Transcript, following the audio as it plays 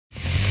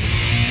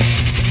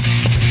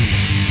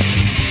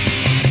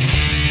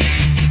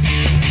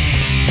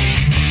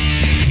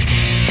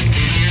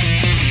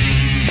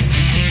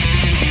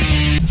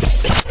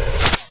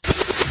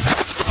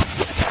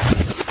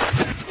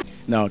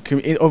Now,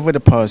 over the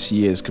past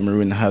years,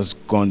 Cameroon has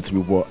gone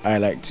through what I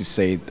like to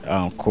say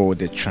called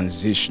the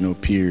transitional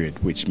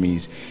period, which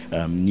means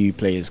new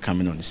players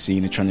coming on the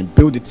scene and trying to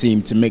build a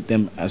team to make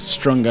them as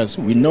strong as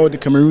we know the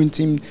Cameroon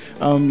team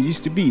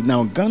used to be.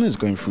 Now, Ghana is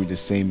going through the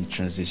same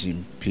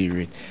transition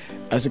period.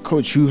 As a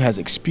coach who has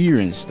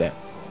experienced that,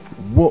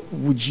 what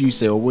would you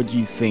say, or what do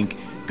you think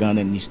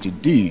Ghana needs to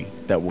do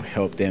that will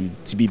help them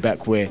to be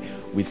back where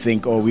we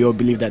think, or we all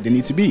believe that they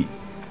need to be?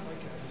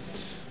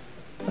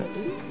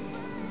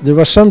 There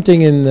was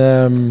something in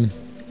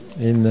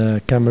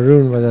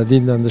Cameroon what I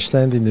didn't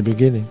understand in the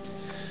beginning,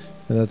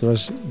 and that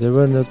was they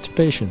were not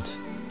patient.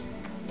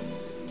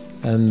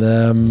 And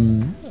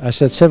I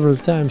said several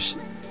times,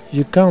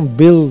 you can't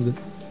build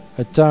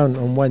a town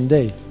on one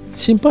day.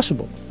 It's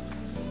impossible.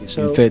 It's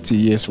been 30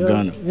 years for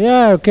Ghana.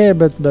 Yeah, okay,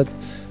 but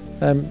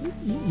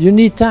you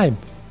need time,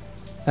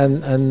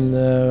 and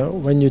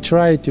when you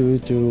try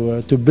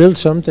to build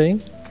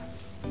something,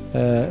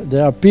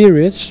 there are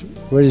periods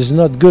where it's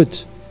not good.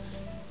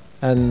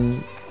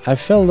 And I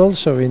felt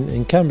also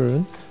in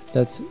Cameroon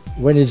that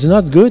when it's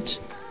not good,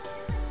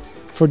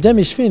 for them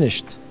it's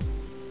finished.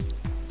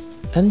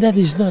 And that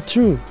is not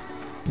true,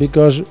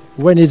 because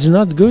when it's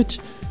not good,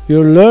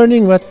 you're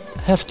learning what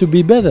have to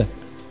be better.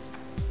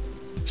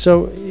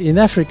 So in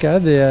Africa,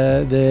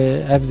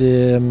 they have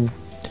the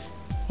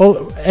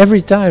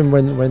every time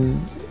when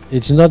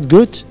it's not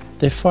good,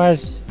 they fire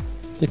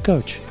the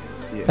coach,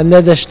 yeah. And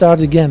then they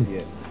start again.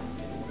 Yeah.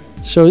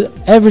 So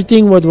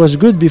everything what was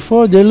good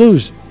before, they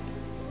lose.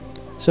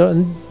 So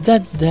and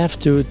that they have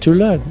to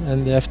learn,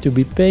 and they have to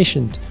be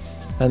patient.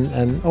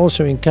 And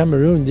also in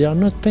Cameroon, they are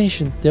not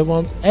patient. They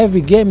want every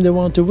game they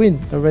want to win,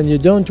 and when you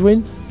don't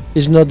win,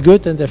 it's not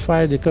good, and they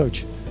fire the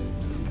coach.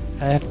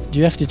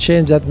 You have to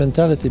change that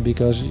mentality,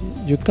 because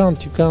you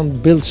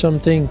can't build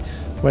something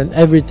when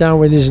every time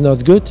when it's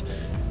not good,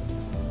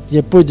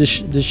 you put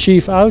the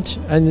chief out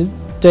and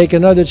take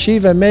another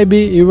chief, and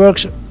maybe he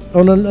works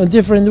on a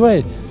different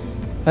way,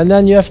 and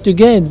then you have to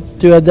gain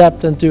to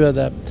adapt and to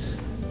adapt.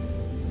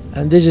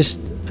 And this is,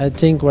 I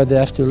think, what they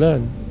have to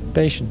learn: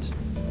 patience.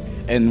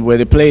 And were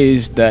the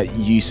players that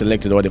you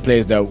selected, or the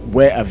players that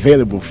were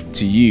available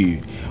to you,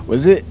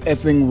 was it a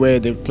thing where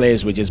the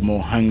players were just more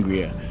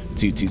hungrier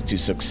to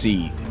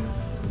succeed?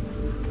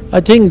 I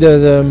think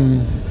that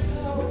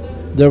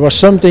there was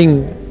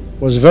something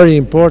was very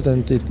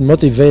important. It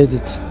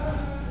motivated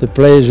the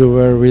players who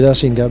were with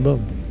us in Gabon,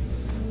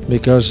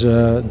 because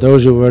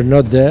those who were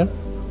not there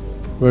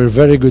were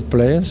very good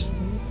players,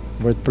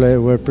 were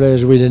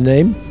players with a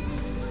name,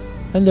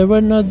 and they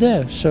were not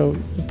there. So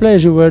the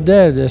players who were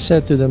there, they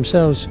said to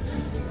themselves,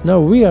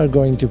 no, we are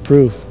going to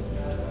prove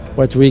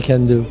what we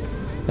can do.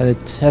 And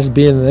it has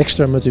been an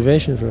extra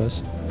motivation for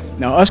us.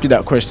 Now, I'll ask you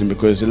that question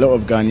because a lot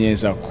of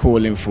Ghanaians are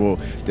calling for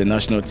the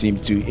national team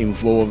to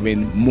involve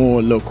in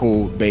more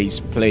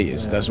local-based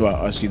players. Yeah. That's why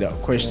I asked you that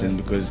question,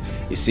 because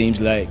it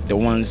seems like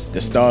the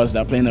stars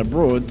that are playing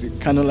abroad,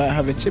 kind of like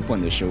have a chip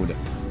on their shoulder.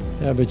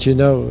 Yeah, but you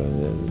know,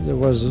 there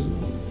was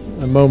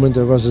a moment,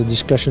 there was a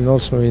discussion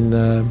also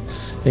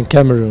in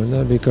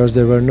Cameroon, because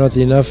there were not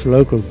enough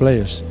local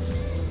players.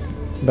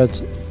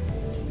 But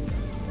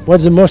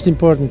what's the most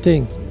important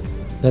thing?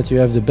 That you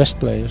have the best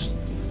players.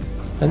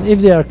 And if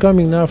they are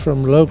coming now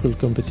from local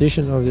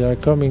competition, or they are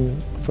coming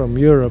from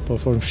Europe or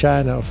from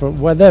China or from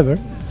whatever,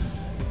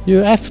 you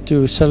have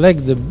to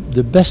select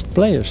the best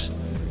players.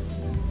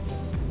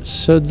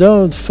 So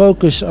don't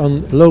focus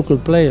on local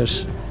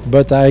players.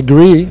 But I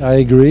agree.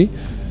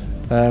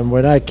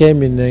 When I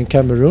came in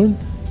Cameroon,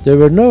 there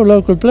were no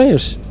local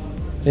players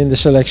in the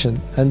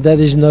selection, and that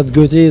is not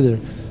good either.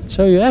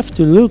 So you have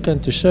to look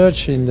and to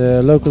search in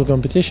the local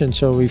competition.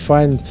 So we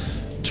find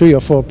 3 or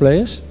 4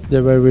 players.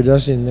 They were with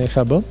us in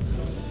Gabon.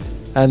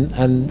 And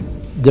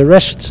the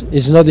rest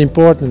is not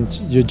important.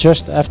 You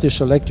just have to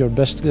select your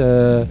best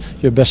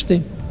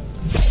team.